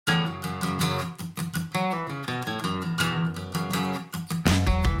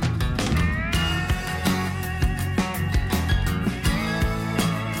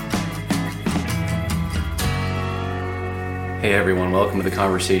Hey everyone, welcome to the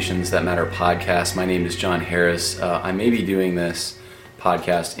Conversations That Matter podcast. My name is John Harris. I may be doing this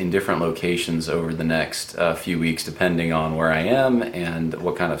podcast in different locations over the next few weeks depending on where I am and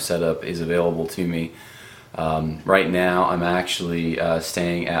what kind of setup is available to me. Right now I'm actually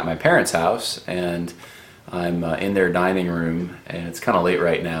staying at my parents' house and I'm in their dining room, and it's kind of late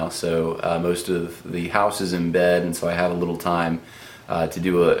right now, so most of the house is in bed, and so I have a little time to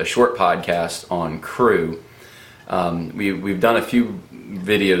do a short podcast on Cru. We've done a few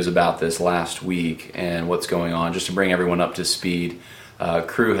videos about this last week and what's going on, just to bring everyone up to speed.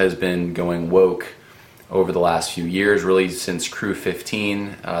 Cru has been going woke over the last few years, really since Cru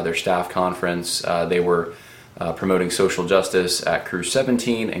 15, their staff conference. They were promoting social justice at Cru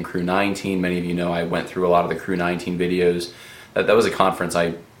 17 and Cru 19. Many of you know I went through a lot of the Cru 19 videos. That was a conference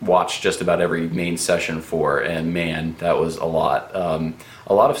I watched just about every main session for, and man, that was a lot.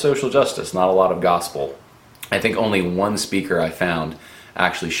 A lot of social justice, not a lot of gospel. I think only one speaker I found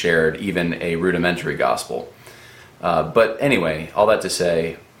actually shared even a rudimentary gospel. But anyway, all that to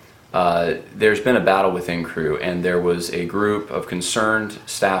say, there's been a battle within Cru, and there was a group of concerned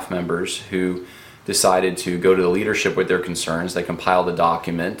staff members who decided to go to the leadership with their concerns. They compiled a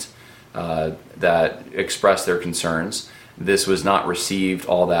document that expressed their concerns. This was not received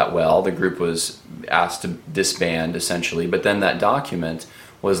all that well. The group was asked to disband, essentially, but then that document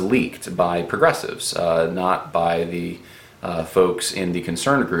was leaked by progressives, not by the folks in the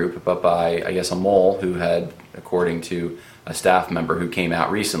concerned group, but by, I guess, a mole who had, according to a staff member who came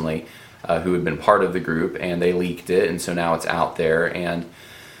out recently, who had been part of the group, and they leaked it, and so now it's out there. And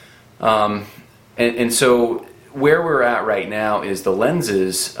so where we're at right now is the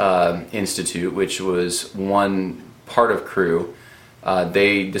Lenses Institute, which was one part of Cru.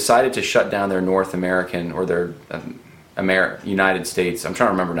 They decided to shut down their North American, or their United States, I'm trying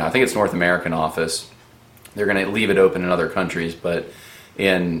to remember now, I think it's North American office. They're going to leave it open in other countries, but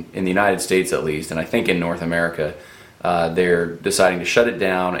in the United States at least, and I think in North America, they're deciding to shut it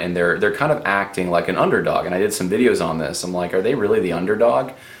down, and they're kind of acting like an underdog. And I did some videos on this. I'm like, are they really the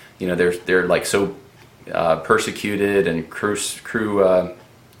underdog? You know, they're like so persecuted, and Cru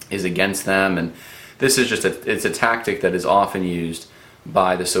is against them, and this is just it's a tactic that is often used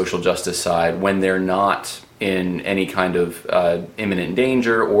by the social justice side when they're not in any kind of imminent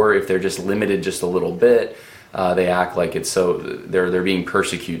danger, or if they're just limited just a little bit, they act like it's so they're being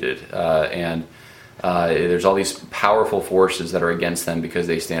persecuted, and there's all these powerful forces that are against them because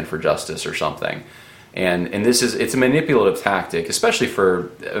they stand for justice or something. And it's a manipulative tactic, especially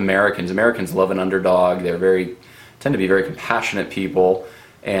for Americans. Americans love an underdog. Tend to be very compassionate people,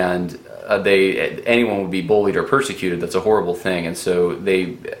 and anyone would be bullied or persecuted. That's a horrible thing, and so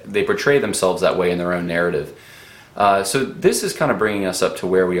they portray themselves that way in their own narrative. So this is kind of bringing us up to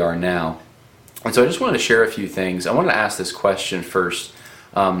where we are now, and so I just wanted to share a few things. I wanted to ask this question first.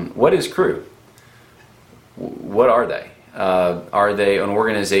 What is Cru? What are they? Are they an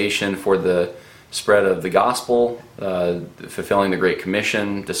organization for the spread of the gospel, fulfilling the Great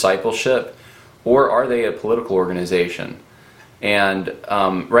Commission, discipleship, or are they a political organization? And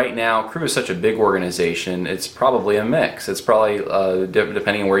right now, Cru is such a big organization, it's probably a mix. It's probably,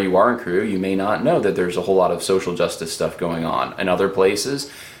 depending on where you are in Cru, you may not know that there's a whole lot of social justice stuff going on. In other places,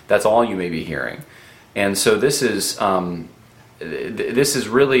 that's all you may be hearing. And so this is a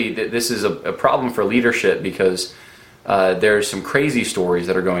problem for leadership, because there's some crazy stories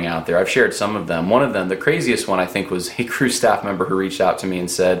that are going out there. I've shared some of them. One of them, the craziest one, I think, was a Cru staff member who reached out to me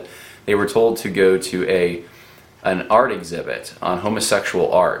and said they were told to go to an art exhibit on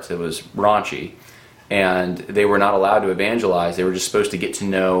homosexual art. It was raunchy, and they were not allowed to evangelize. They were just supposed to get to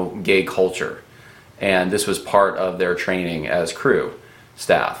know gay culture, and this was part of their training as Cru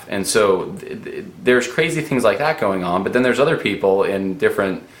staff. And so there's crazy things like that going on, but then there's other people in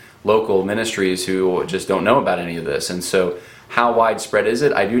different local ministries who just don't know about any of this. And so how widespread is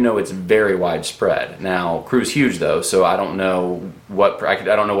it? I do know it's very widespread. Now, Cru's huge though, so I don't know what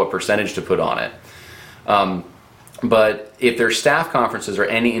percentage to put on it. But if their staff conferences are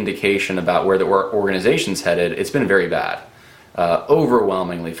any indication about where the organization's headed, it's been very bad.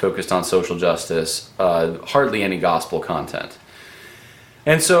 Overwhelmingly focused on social justice, hardly any gospel content.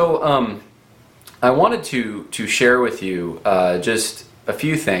 And so I wanted to share with you just a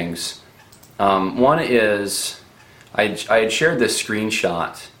few things. One is I had shared this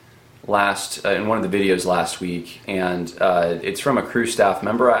screenshot in one of the videos last week, and it's from a Cru staff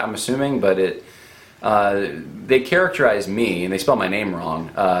member, I'm assuming, but they characterized me, and they spelled my name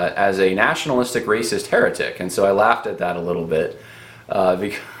wrong, as a nationalistic racist heretic. And so I laughed at that a little bit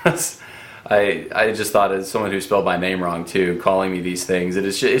because I just thought as someone who spelled my name wrong too, calling me these things, it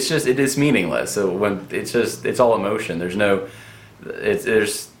is meaningless. So when it's all emotion. There's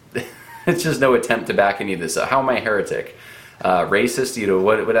it's just no attempt to back any of this up. How am I a heretic? Racist?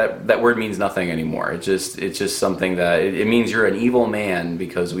 That word means nothing anymore. It's just something that it means you're an evil man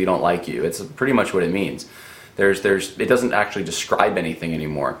because we don't like you. It's pretty much what it means. It doesn't actually describe anything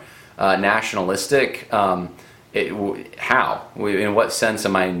anymore. Nationalistic. How? In what sense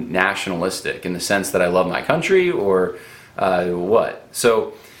am I nationalistic? In the sense that I love my country, or what?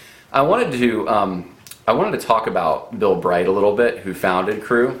 So I wanted to talk about Bill Bright a little bit, who founded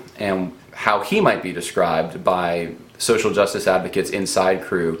Cru, and how he might be described by social justice advocates inside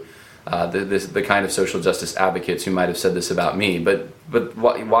Cru, the kind of social justice advocates who might have said this about me. But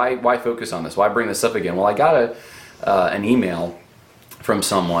why focus on this? Why bring this up again? Well, I got an email from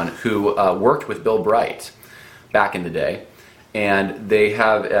someone who worked with Bill Bright back in the day, and they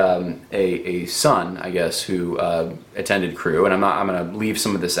have a son, I guess, who attended Cru, and I'm going to leave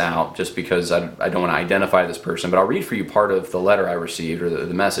some of this out just because I don't want to identify this person, but I'll read for you part of the letter I received, or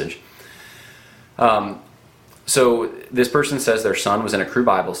the message. So this person says their son was in a Cru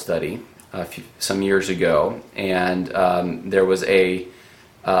Bible study some years ago, and there was a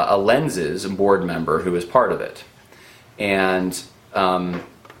Lenses board member who was part of it, and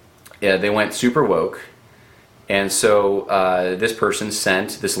they went super woke. And so this person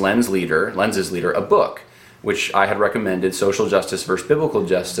sent this Lenses leader, a book, which I had recommended, Social Justice versus Biblical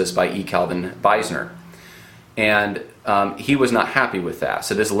Justice by E. Calvin Beisner. And he was not happy with that.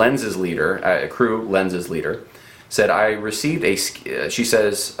 So this Lenses leader, Cru Lenses leader, said, I received a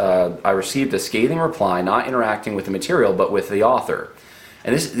scathing reply, not interacting with the material, but with the author.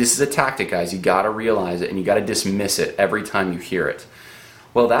 And this is a tactic, guys. You got to realize it, and you got to dismiss it every time you hear it.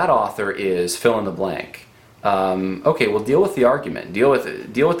 Well, that author is fill in the blank. Okay, well, deal with the argument. Deal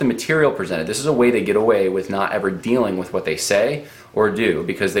with the material presented. This is a way they get away with not ever dealing with what they say or do,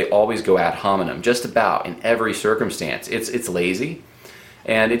 because they always go ad hominem, just about in every circumstance. It's lazy,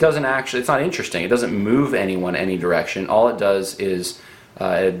 and it's not interesting. It doesn't move anyone any direction. All it does is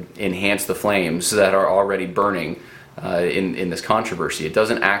enhance the flames that are already burning in this controversy. It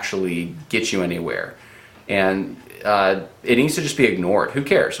doesn't actually get you anywhere, and it needs to just be ignored. Who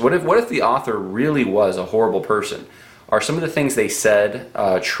cares? What if the author really was a horrible person? Are some of the things they said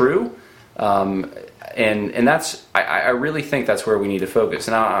true? And that's I really think that's where we need to focus.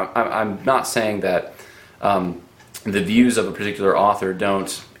 Now, I'm not saying that the views of a particular author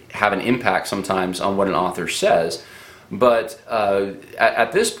don't have an impact sometimes on what an author says, but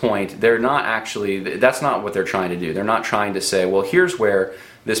at this point, that's not what they're trying to do. They're not trying to say, well, here's where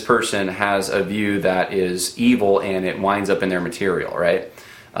this person has a view that is evil and it winds up in their material, right?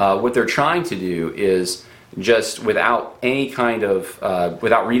 What they're trying to do is just without any kind of,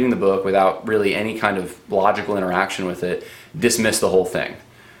 without reading the book, without really any kind of logical interaction with it, dismiss the whole thing.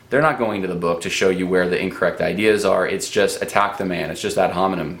 They're not going to the book to show you where the incorrect ideas are. It's just attack the man. It's just ad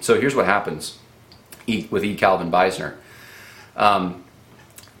hominem. So here's what happens with E. Calvin Beisner.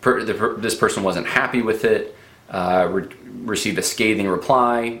 This person wasn't happy with it. Received a scathing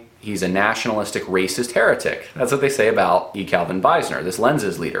reply. He's a nationalistic, racist heretic. That's what they say about E. Calvin Beisner, this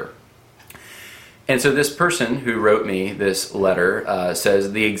Lenses leader. And so this person who wrote me this letter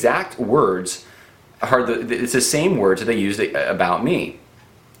says the exact words it's the same words that they used about me.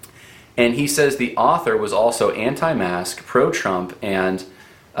 And he says the author was also anti-mask, pro-Trump, and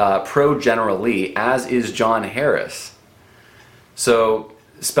pro-General Lee, as is John Harris. So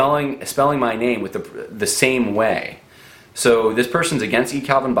spelling my name with the same way. So this person's against E.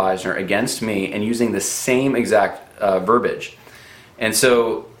 Calvin Beisner, against me, and using the same exact verbiage. And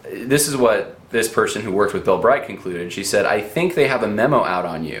so this is what this person who worked with Bill Bright concluded. She said, I think they have a memo out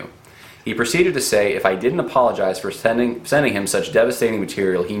on you. He proceeded to say, if I didn't apologize for sending him such devastating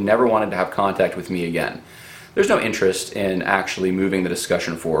material, he never wanted to have contact with me again. There's no interest in actually moving the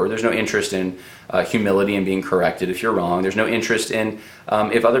discussion forward. There's no interest in humility and being corrected if you're wrong. There's no interest in,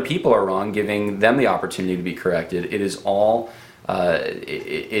 if other people are wrong, giving them the opportunity to be corrected. It is all, it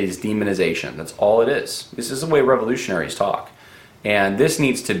is demonization. That's all it is. This is the way revolutionaries talk. And this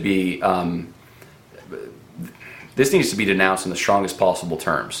needs to be denounced in the strongest possible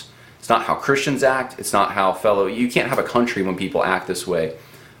terms. It's not how Christians act. It's not how you can't have a country when people act this way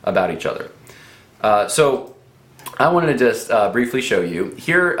about each other. So I wanted to just briefly show you.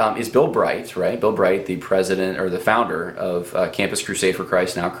 Here is Bill Bright, right? Bill Bright, the president or the founder of Campus Crusade for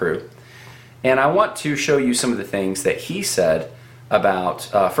Christ, now Cru. And I want to show you some of the things that he said about,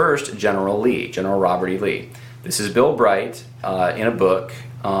 first, General Robert E. Lee. This is Bill Bright in a book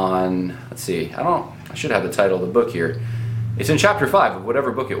on, let's see, I should have the title of the book here. It's in chapter 5 of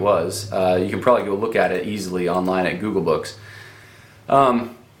whatever book it was. You can probably go look at it easily online at Google Books.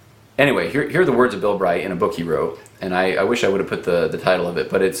 Anyway, here are the words of Bill Bright in a book he wrote, and I wish I would have put the title of it,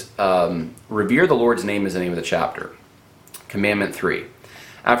 but it's Revere the Lord's Name is the name of the chapter. Commandment 3.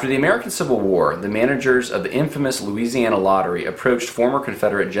 After the American Civil War, the managers of the infamous Louisiana Lottery approached former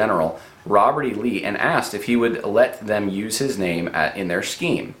Confederate General Robert E. Lee and asked if he would let them use his name in their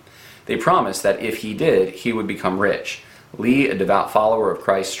scheme. They promised that if he did, he would become rich. Lee, a devout follower of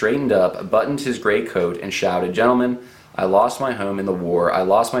Christ, straightened up, buttoned his gray coat, and shouted, "Gentlemen, I lost my home in the war. I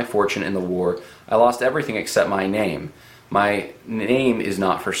lost my fortune in the war. I lost everything except my name. My name is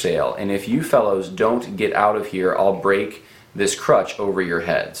not for sale. And if you fellows don't get out of here, I'll break this crutch over your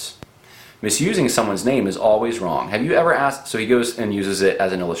heads." Misusing someone's name is always wrong. Have you ever asked? So he goes and uses it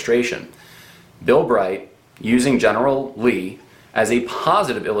as an illustration. Bill Bright using General Lee as a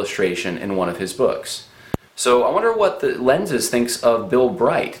positive illustration in one of his books. So I wonder what the Lenses thinks of Bill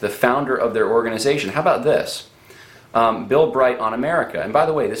Bright, the founder of their organization. How about this? Bill Bright on America. And by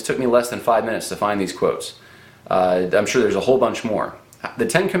the way, this took me less than 5 minutes to find these quotes. I'm sure there's a whole bunch more. The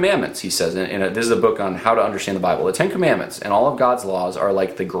Ten Commandments, he says, this is a book on how to understand the Bible. The Ten Commandments and all of God's laws are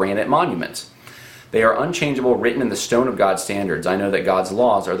like the granite monuments. They are unchangeable, written in the stone of God's standards. I know that God's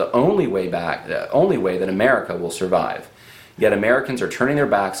laws are the only way that America will survive. Yet Americans are turning their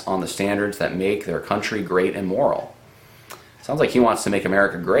backs on the standards that make their country great and moral. Sounds like he wants to make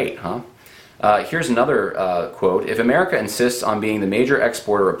America great, huh? Here's another quote. If America insists on being the major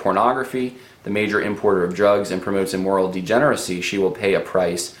exporter of pornography, the major importer of drugs, and promotes immoral degeneracy, she will pay a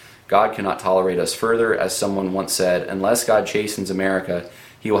price. God cannot tolerate us further. As someone once said, unless God chastens America,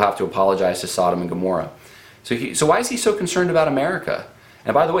 he will have to apologize to Sodom and Gomorrah. So why is he so concerned about America?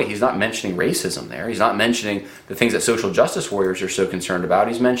 And by the way, he's not mentioning racism there. He's not mentioning the things that social justice warriors are so concerned about.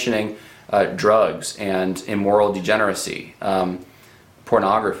 He's mentioning drugs and immoral degeneracy,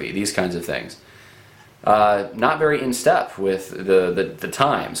 pornography, these kinds of things. Not very in step with the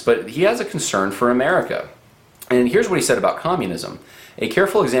times, but he has a concern for America. And here's what he said about communism. A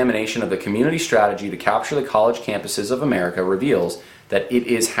careful examination of the community strategy to capture the college campuses of America reveals that it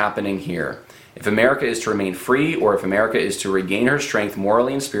is happening here. If America is to remain free, or if America is to regain her strength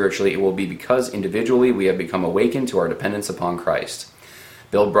morally and spiritually, it will be because individually we have become awakened to our dependence upon Christ.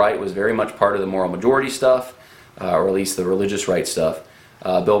 Bill Bright was very much part of the moral majority stuff, or at least the religious right stuff.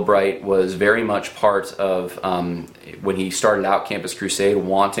 Bill Bright was very much part of, when he started out Campus Crusade,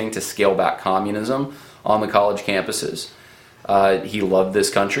 wanting to scale back communism on the college campuses. He loved this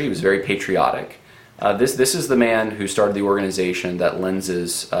country. He was very patriotic. This is the man who started the organization that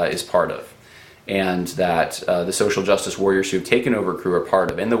Lenses is part of, and that the social justice warriors who have taken over Cru are part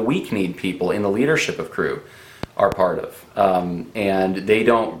of, and the weak-kneed people in the leadership of Cru are part of. And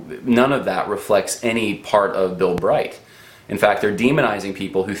none of that reflects any part of Bill Bright. In fact, they're demonizing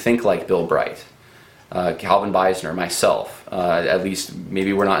people who think like Bill Bright. Calvin Beisner, myself, at least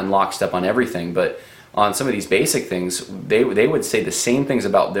maybe we're not in lockstep on everything, but on some of these basic things, they would say the same things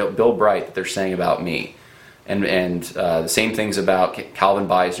about Bill Bright that they're saying about me, and the same things about Calvin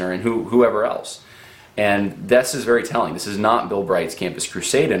Beisner and whoever else. And this is very telling. This is not Bill Bright's Campus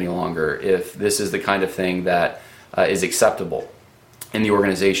Crusade any longer, if this is the kind of thing that is acceptable in the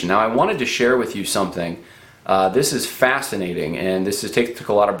organization. Now, I wanted to share with you something. This is fascinating, and this took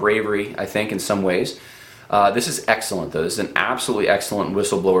a lot of bravery, I think, in some ways. This is excellent, though. This is an absolutely excellent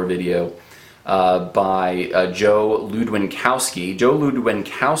whistleblower video by Joe Ludwinkowski. Joe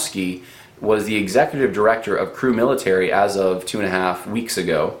Ludwinkowski was the executive director of Cru Military as of 2.5 weeks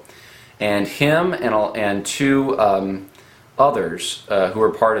ago, and him and two others who were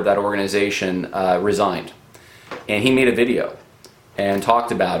part of that organization resigned. And he made a video and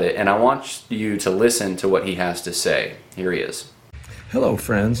talked about it, and I want you to listen to what he has to say. Here he is. Hello,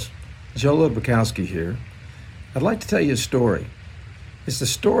 friends. Joe Ludwinkowski here. I'd like to tell you a story. It's the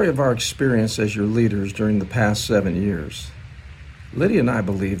story of our experience as your leaders during the past 7 years. Lydia and I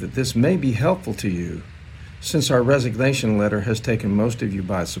believe that this may be helpful to you, since our resignation letter has taken most of you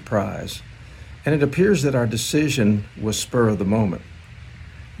by surprise, and it appears that our decision was spur of the moment.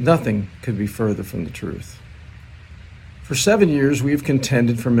 Nothing could be further from the truth. For 7 years, we have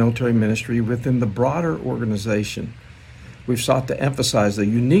contended for military ministry within the broader organization. We've sought to emphasize the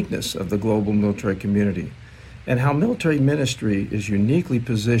uniqueness of the global military community and how military ministry is uniquely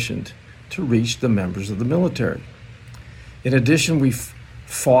positioned to reach the members of the military. In addition, we've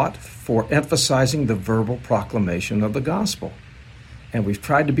fought for emphasizing the verbal proclamation of the gospel, and we've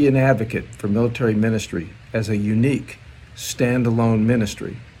tried to be an advocate for military ministry as a unique, standalone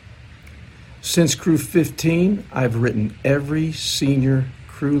ministry. Since Cru 15, I've written every senior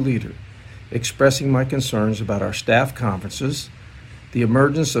Cru leader expressing my concerns about our staff conferences, the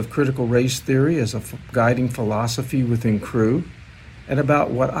emergence of critical race theory as a guiding philosophy within Cru, and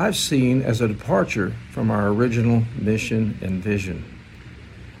about what I've seen as a departure from our original mission and vision.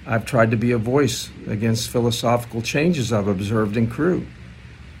 I've tried to be a voice against philosophical changes I've observed in Cru.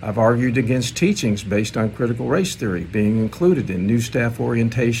 I've argued against teachings based on critical race theory being included in new staff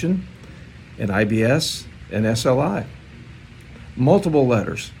orientation, in IBS, and SLI. Multiple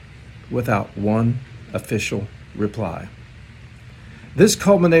letters without one official reply. This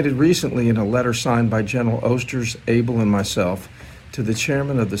culminated recently in a letter signed by General Osters, Abel, and myself to the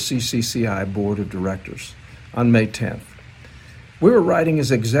chairman of the CCCI Board of Directors on May 10th. We were writing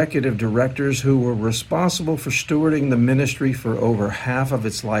as executive directors who were responsible for stewarding the ministry for over half of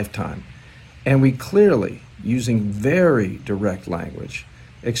its lifetime, and we clearly, using very direct language,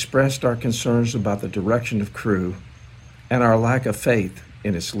 expressed our concerns about the direction of Cru and our lack of faith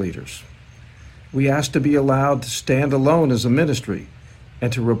in its leaders. We asked to be allowed to stand alone as a ministry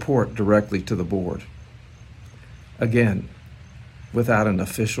and to report directly to the board. Again, without an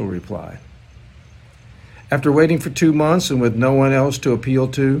official reply. After waiting for 2 months and with no one else to appeal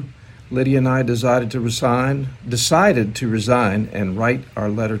to, Lydia and I decided to resign and write our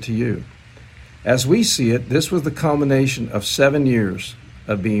letter to you. As we see it, this was the culmination of 7 years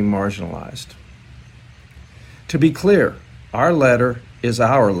of being marginalized. To be clear, our letter is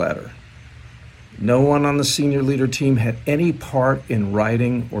our letter. No one on the senior leader team had any part in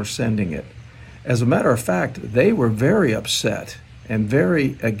writing or sending it. As a matter of fact, they were very upset and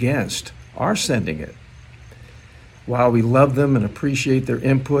very against our sending it. While we love them and appreciate their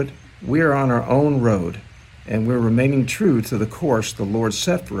input, we are on our own road, and we're remaining true to the course the Lord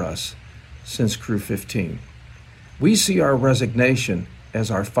set for us since Cru 15. We see our resignation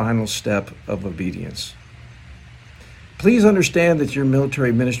as our final step of obedience. Please understand that your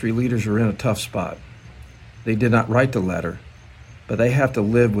military ministry leaders are in a tough spot. They did not write the letter, but they have to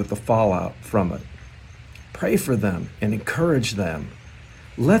live with the fallout from it. Pray for them and encourage them.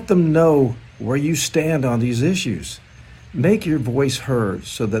 Let them know where you stand on these issues. Make your voice heard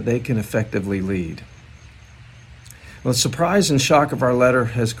so that they can effectively lead. Well, the surprise and shock of our letter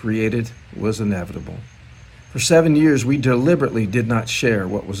has created was inevitable. For 7 years, we deliberately did not share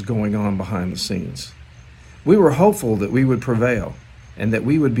what was going on behind the scenes. We were hopeful that we would prevail and that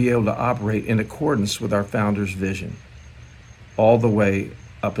we would be able to operate in accordance with our founder's vision, all the way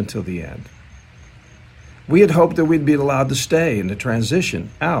up until the end. We had hoped that we'd be allowed to stay and to transition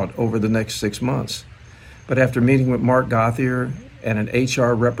out over the next 6 months. But after meeting with Mark Gauthier and an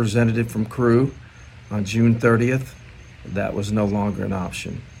HR representative from Cru on June 30th, that was no longer an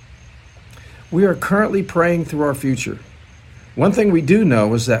option. We are currently praying through our future. One thing we do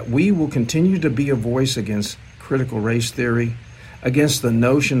know is that we will continue to be a voice against critical race theory, against the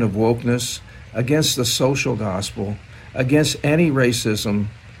notion of wokeness, against the social gospel, against any racism,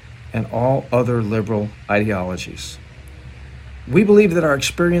 and all other liberal ideologies. We believe that our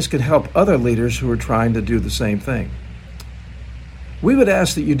experience can help other leaders who are trying to do the same thing. We would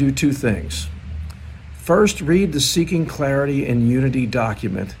ask that you do 2 things. First, read the Seeking Clarity and Unity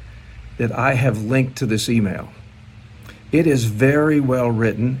document that I have linked to this email. It is very well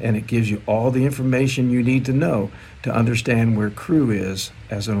written, and it gives you all the information you need to know to understand where Cru is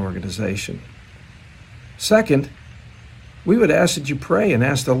as an organization. Second, we would ask that you pray and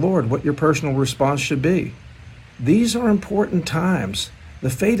ask the Lord what your personal response should be. These are important times. The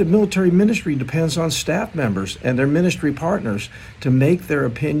fate of military ministry depends on staff members and their ministry partners to make their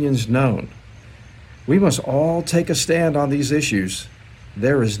opinions known. We must all take a stand on these issues.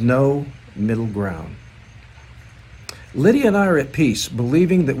 There is no middle ground. Lydia and I are at peace,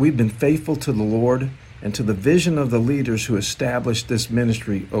 believing that we've been faithful to the Lord and to the vision of the leaders who established this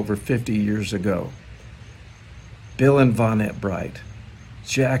ministry over 50 years ago. Bill and Vonette Bright,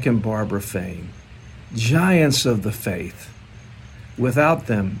 Jack and Barbara Fain, giants of the faith. Without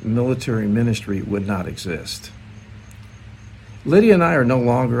them, military ministry would not exist. Lydia and I are no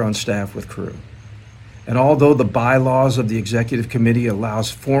longer on staff with Cru. And although the bylaws of the executive committee allows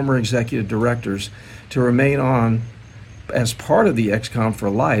former executive directors to remain on as part of the XCOM for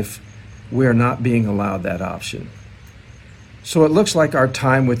life, we are not being allowed that option. So it looks like our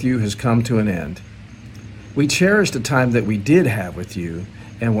time with you has come to an end. We cherish the time that we did have with you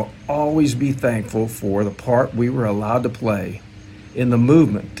and will always be thankful for the part we were allowed to play in the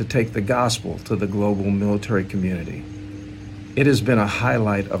movement to take the gospel to the global military community. It has been a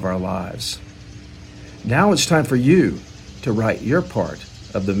highlight of our lives. Now it's time for you to write your part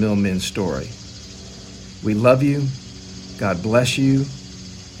of the Millmen story. We love you, God bless you,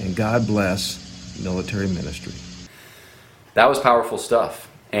 and God bless military ministry. That was powerful stuff.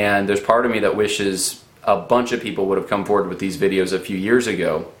 And there's part of me that wishes a bunch of people would have come forward with these videos a few years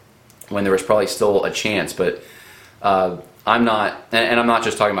ago when there was probably still a chance. But I'm not, and I'm not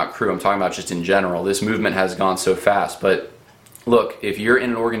just talking about Cru, I'm talking about just in general. This movement has gone so fast. But look, if you're in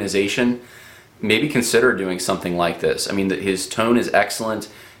an organization, maybe consider doing something like this. I mean, his tone is excellent.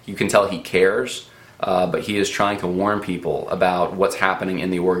 You can tell he cares, but he is trying to warn people about what's happening in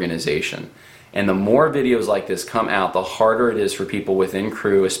the organization. And the more videos like this come out, the harder it is for people within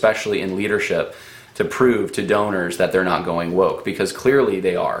Cru, especially in leadership, to prove to donors that they're not going woke, because clearly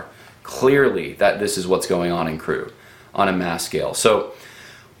they are. Clearly that this is what's going on in Cru on a mass scale. So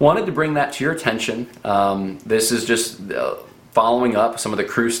wanted to bring that to your attention. This is just following up some of the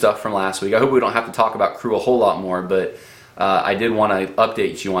Cru stuff from last week. I hope we don't have to talk about Cru a whole lot more, but I did want to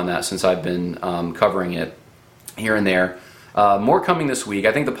update you on that since I've been covering it here and there. More coming this week.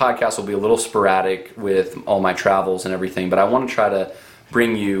 I think the podcast will be a little sporadic with all my travels and everything, but I want to try to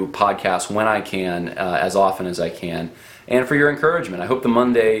bring you podcasts when I can, as often as I can, and for your encouragement. I hope the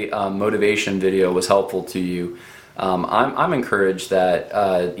Monday motivation video was helpful to you. I'm encouraged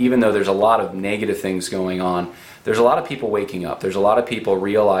that even though there's a lot of negative things going on, there's a lot of people waking up. There's a lot of people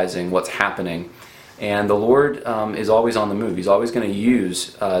realizing what's happening, and the Lord is always on the move. He's always going to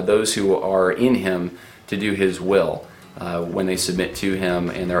use those who are in Him to do His will. When they submit to Him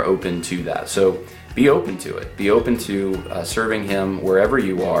and they're open to that. So be open to it. Be open to serving Him wherever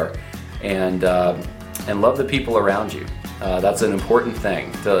you are, and love the people around you. That's an important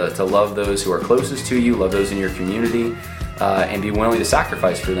thing, to love those who are closest to you, love those in your community, and be willing to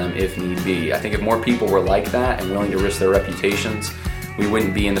sacrifice for them if need be. I think if more people were like that and willing to risk their reputations, we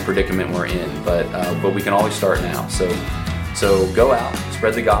wouldn't be in the predicament we're in. But we can always start now. So go out,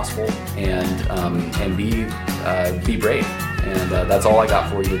 spread the gospel, and be brave. And that's all I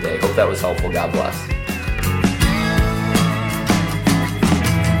got for you today. Hope that was helpful. God bless.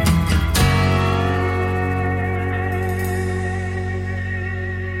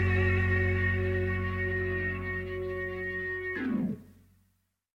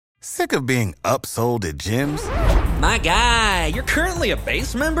 Sick of being upsold at gyms? My guy, you're currently a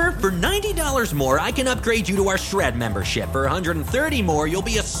base member? For $90 more, I can upgrade you to our Shred membership. For $130 more, you'll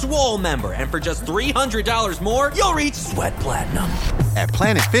be a Swole member. And for just $300 more, you'll reach Sweat Platinum. At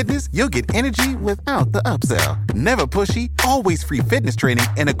Planet Fitness, you'll get energy without the upsell. Never pushy, always free fitness training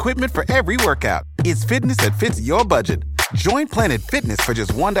and equipment for every workout. It's fitness that fits your budget. Join Planet Fitness for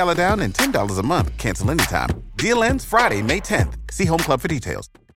just $1 down and $10 a month. Cancel anytime. Deal ends Friday, May 10th. See Home Club for details.